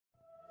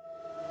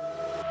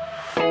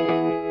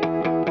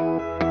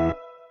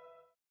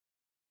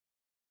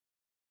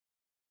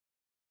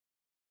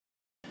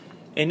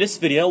In this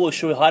video, we'll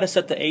show you how to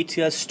set the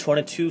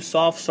ATS22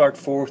 soft start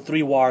for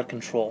 3-wire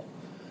control.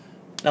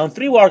 Now,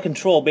 3-wire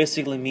control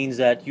basically means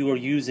that you are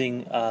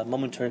using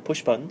momentary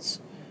push buttons,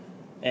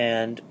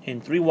 and in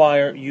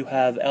 3-wire you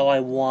have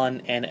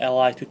LI1 and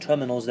LI2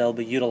 terminals that will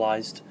be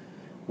utilized,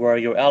 where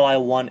your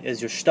LI1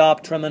 is your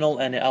stop terminal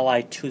and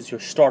LI2 is your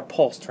start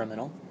pulse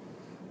terminal.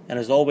 And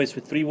as always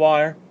with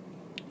 3-wire,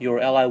 your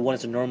LI1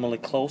 is a normally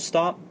closed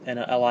stop and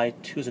an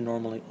LI2 is a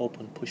normally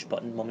open push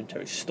button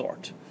momentary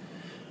start.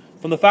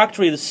 From the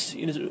factory, this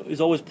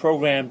is always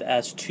programmed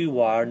as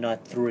 2-wire,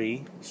 not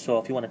 3. So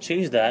if you want to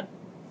change that,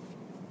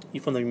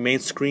 from the main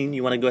screen,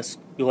 you want to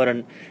go ahead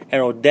and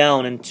arrow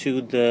down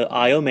into the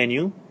I/O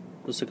menu.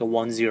 Looks like a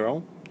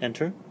 1-0.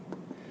 Enter.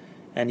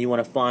 And you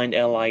want to find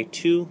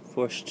LI2,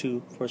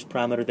 first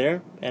parameter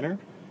there. Enter.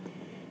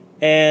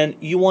 And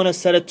you want to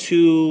set it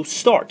to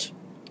start.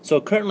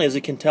 So currently, as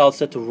you can tell, it's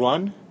set to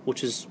run,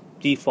 which is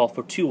default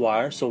for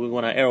 2-wire. So we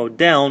want to arrow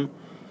down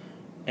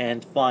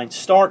and find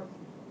start.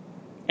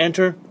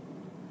 Enter,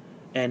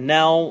 and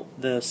now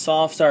the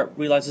soft start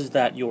realizes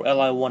that your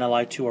LI1,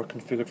 LI2 are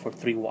configured for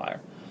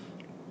 3-wire.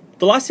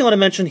 The last thing I want to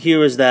mention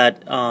here is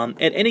that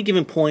at any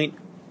given point,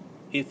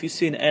 if you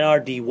see an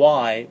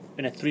NRDY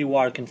in a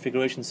 3-wire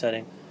configuration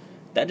setting,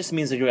 that just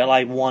means that your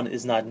LI1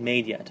 is not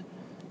made yet.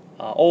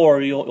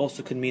 Or you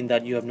also could mean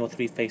that you have no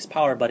 3-phase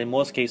power, but in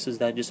most cases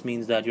that just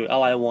means that your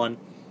LI1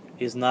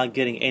 is not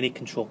getting any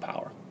control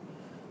power.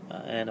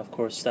 And of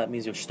course that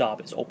means your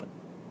stop is open.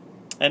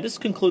 And this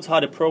concludes how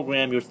to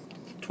program your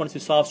 22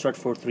 soft start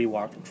for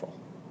 3-wire control.